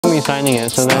me signing it,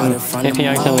 so then if he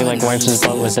accidentally like wipes his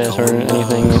butt with this or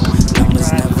anything.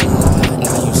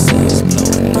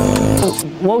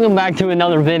 Welcome back to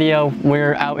another video.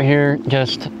 We're out here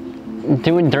just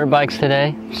doing dirt bikes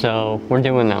today, so we're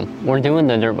doing them. We're doing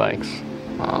the dirt bikes.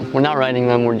 We're not riding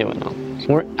them, we're doing them.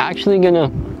 So we're actually gonna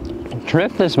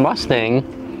drift this Mustang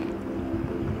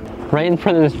right in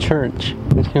front of this church.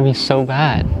 It's gonna be so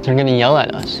bad. They're gonna yell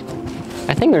at us.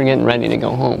 I think they're getting ready to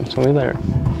go home, so we better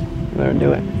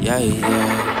do it. Yeah.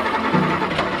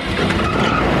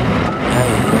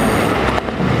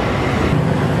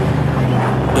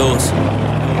 Those.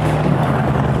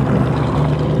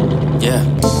 Yeah.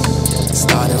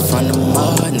 Started from the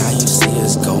mud, now you see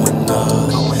us going up.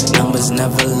 Numbers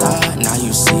never lie, now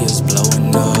you see us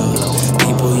blowing up.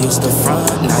 People used to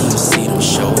front, now you see them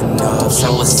showing up.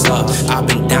 So what's up? I've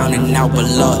been down and out, but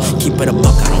look, keep it a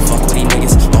buck, I don't fuck with these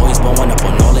niggas. Always blowing up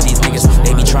on all of these niggas.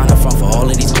 They be trying to front for all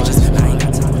of these bitches. I ain't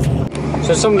got time.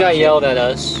 So some guy yelled at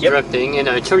us drifting in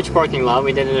a church parking lot.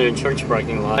 We did it in a church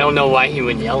parking lot. I don't know why he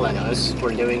would yell at us.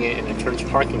 We're doing it in a church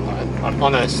parking lot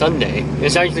on a Sunday.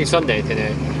 It's actually Sunday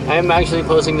today. I am actually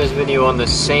posting this video on the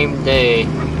same day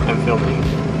I'm filming.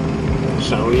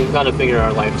 So we've got to figure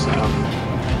our lives out.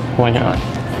 Why not?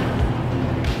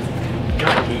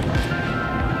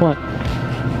 What?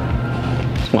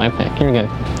 It's my pick. You're good.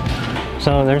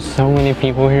 So there's so many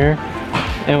people here.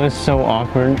 It was so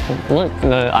awkward. Look,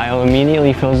 the aisle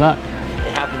immediately fills up.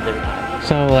 It happens every time.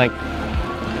 So like,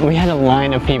 we had a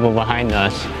line of people behind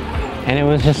us, and it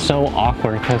was just so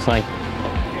awkward because like,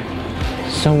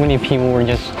 so many people were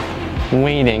just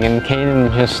waiting, and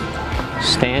Caden just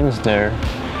stands there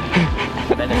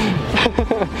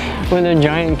with a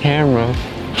giant camera.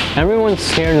 Everyone's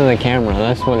scared of the camera.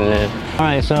 That's what it is. All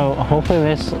right, so hopefully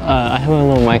this. I have a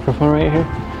little microphone right here.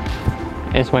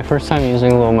 It's my first time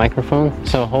using a little microphone,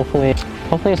 so hopefully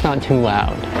it's not too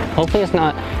loud. Hopefully it's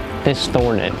not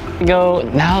distorted.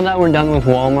 Now that we're done with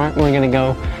Walmart, we're gonna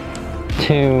go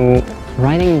to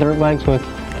riding dirt bikes with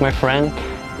my friend.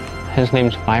 His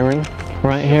name's Byron.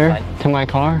 Right here to my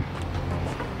car.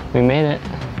 We made it.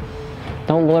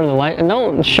 Don't blur the light, and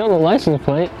don't show the license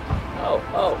plate. Oh,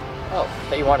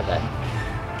 but you wanted that.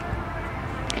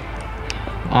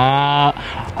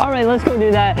 All right, let's go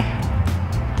do that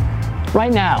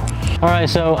right now. All right,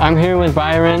 so I'm here with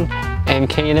Byron and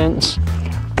Cadence.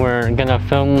 We're gonna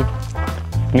film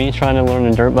me trying to learn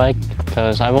a dirt bike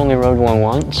because I've only rode one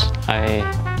once. I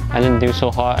didn't do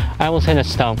so hot. I almost hit a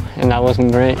stump and that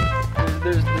wasn't great.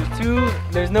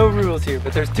 There's no rules here,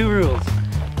 but there's two rules.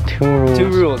 Two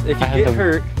rules. If you get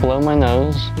hurt, blow my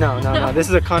nose. No. This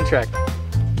is a contract.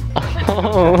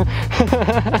 Oh.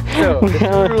 So the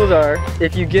two rules are: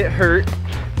 if you get hurt,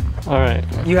 all right,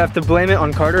 you have to blame it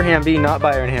on Carter Hamby, not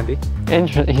Byron Hamby.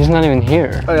 He's not even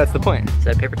here. Oh, that's the point. Is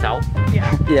that paper towel?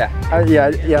 Yeah. Yeah,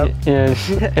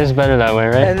 it's better that way,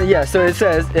 right? And yeah, so it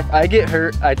says, if I get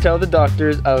hurt, I tell the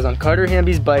doctors I was on Carter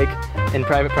Hamby's bike in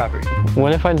private property.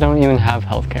 What if I don't even have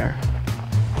health care?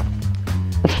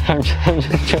 I'm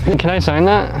just joking. Can I sign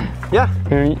that? Yeah.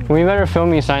 We better film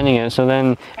me signing it, so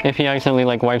then if he accidentally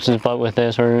like wipes his butt with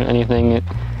this or anything,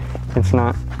 it's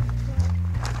not.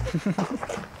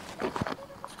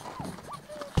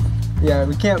 Yeah,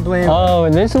 we can't blame. Oh,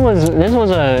 this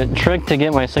was a trick to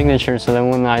get my signature, so then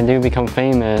when I do become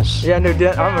famous. Yeah, no,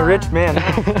 I'm a rich man.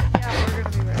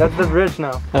 That's the bridge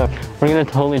now. Oh, we're gonna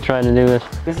totally try to do this.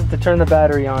 This is to turn the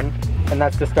battery on, and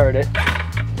that's to start it.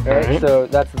 All right. So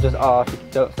that's just off.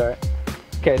 Don't start.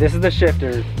 Okay, this is the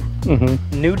shifter.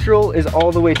 Neutral is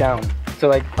all the way down. So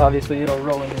like, obviously it'll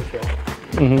roll in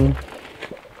neutral.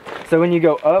 So when you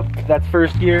go up, that's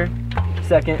first gear,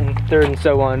 second and third and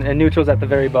so on, and neutral's at the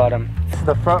very bottom. This is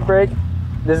the front brake.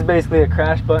 This is basically a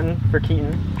crash button for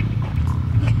Keaton.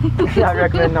 I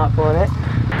recommend not pulling it.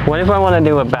 What if I want to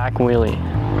do a back wheelie?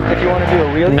 If you want to do a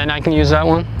wheelie? Then I can use that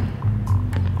one?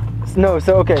 No,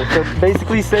 so okay, so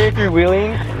basically say if you're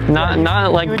wheeling,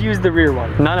 not like, you would use the rear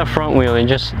one. Not a front wheelie,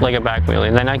 just like a back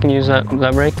wheelie. Then I can use that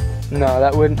brake? No,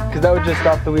 that wouldn't, because that would just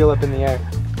stop the wheel up in the air.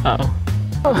 Uh-oh.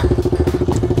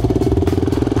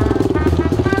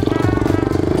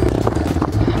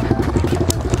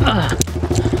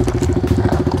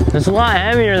 It's a lot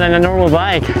heavier than a normal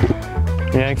bike.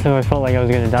 Yeah, actually I felt like I was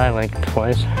gonna die like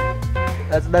twice.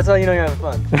 That's how you know you're having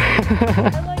fun. I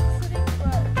like sitting,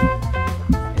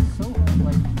 but it's so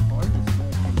like hard to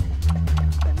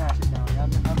sit and mash it down.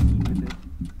 I'm keen with it.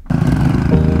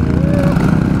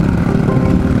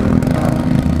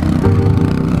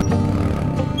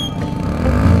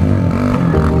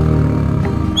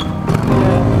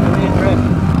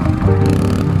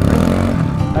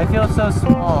 I feel so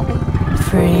small.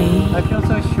 Free. I feel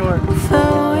so short. The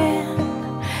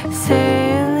wind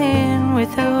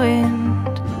the wind,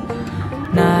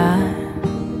 not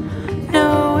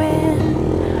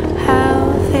knowing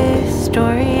how this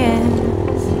story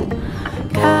ends.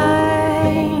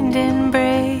 Kind and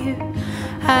brave,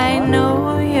 I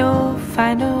know you'll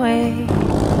find a way.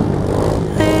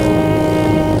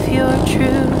 Live your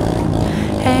truth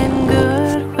and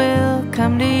good will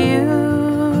come to you.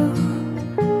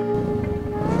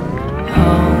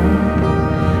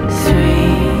 Home,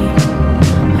 sweet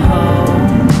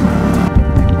home.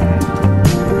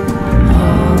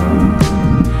 Home,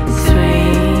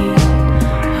 sweet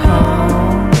home.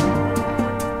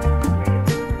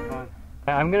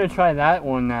 I'm gonna try that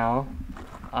one now.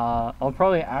 I'll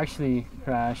probably actually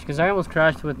crash because I almost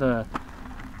crashed with the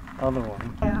other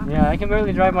one. Yeah, I can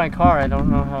barely drive my car. I don't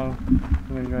know how I'm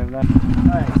gonna drive that.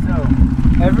 Alright, so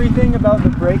everything about the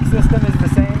brake system is the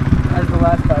same as the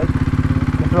last bike.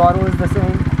 The throttle is the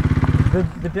same.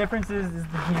 The difference is the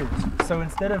gears. So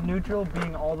instead of neutral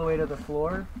being all the way to the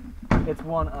floor, it's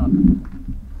one up.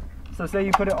 So say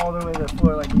you put it all the way to the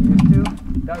floor like you used to,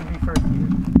 that would be first gear.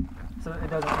 So it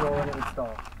doesn't roll and it would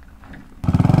stall.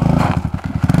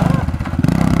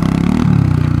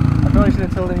 I probably should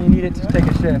have told him you needed to take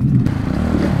a shift.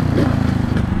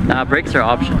 Nah, brakes are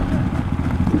optional.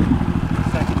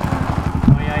 Second.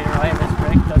 Oh yeah, you're right. This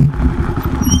brake doesn't.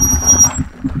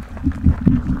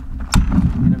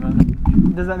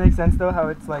 Does that make sense though, how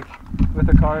it's like with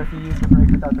a car if you use the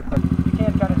brake without the clutch? You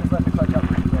can't kind of just let the clutch up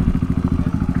pretty quick.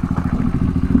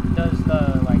 Does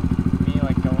the like me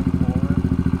like going forward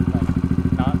like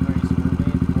not very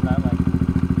smoothly? Will that like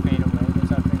fade away? Does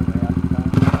that fade away after time?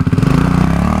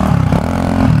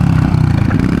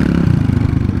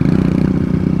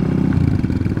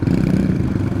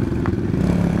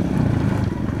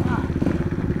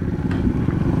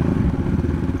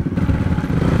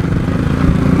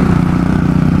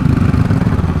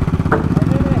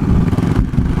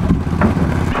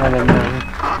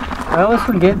 I always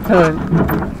forget to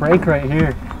brake right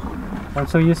here. I'm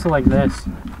so used to like this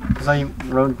because I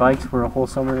rode bikes for a whole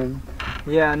summer. And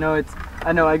Yeah, no,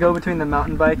 I know I go between the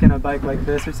mountain bike and a bike like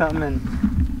this or something, and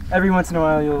every once in a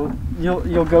while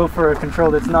you'll go for a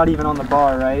control that's not even on the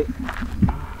bar, right?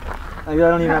 Like I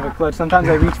don't even have a clutch. Sometimes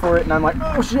I reach for it and I'm like,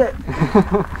 oh shit!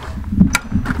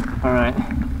 all right,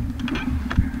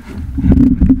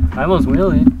 I almost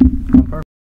wheeled it. On purpose.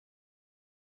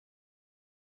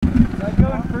 So I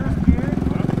go in first gear,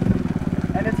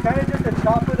 and it's kind of just a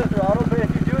chop with the throttle, but if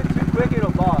you do it too quick,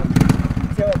 it'll bog.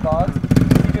 See how it bogs?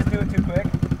 You just do it too quick.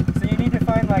 So you need to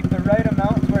find like the right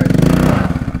amount where it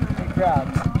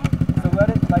grabs. So let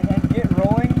it like and get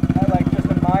rolling at like just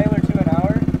a mile or two an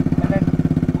hour, and then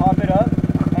pop it up,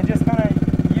 and just kind of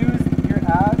use your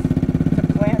ass to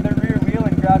plant the rear wheel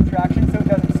and grab traction so it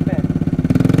doesn't spin.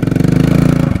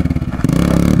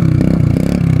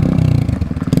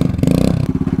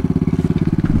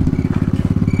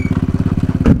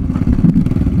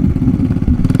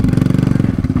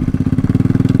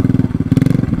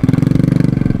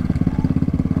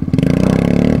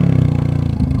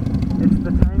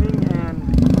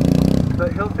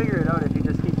 But he'll figure it out if he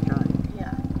just keeps trying.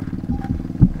 Yeah.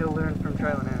 He'll learn from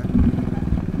trial and error.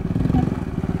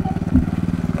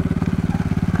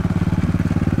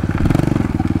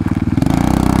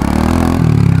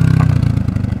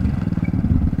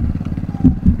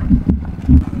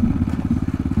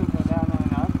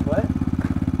 What?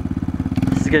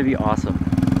 This is gonna be awesome.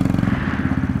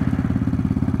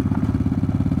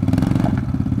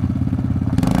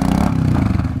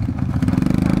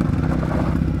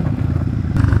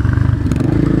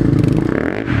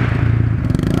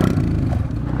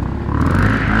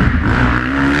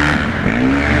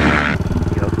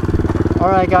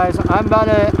 Alright guys, I'm about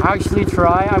to actually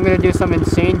try. I'm going to do some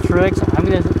insane tricks. I'm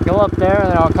going to go up there and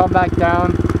then I'll come back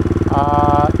down.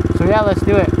 So yeah, let's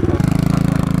do it.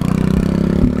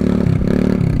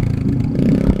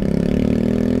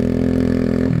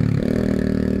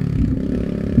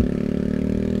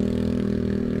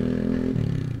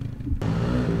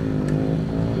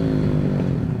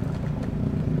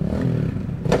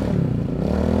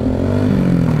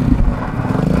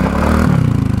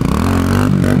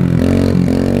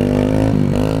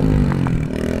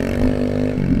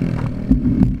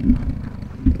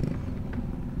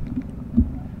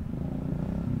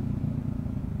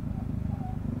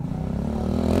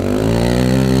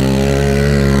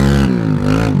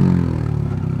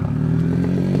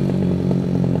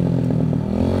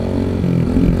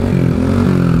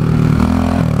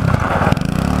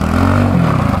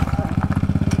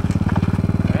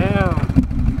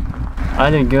 I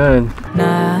did good.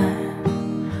 Not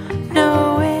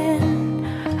knowing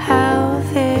how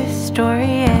this story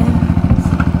ends.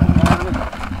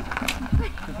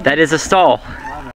 That is a stall.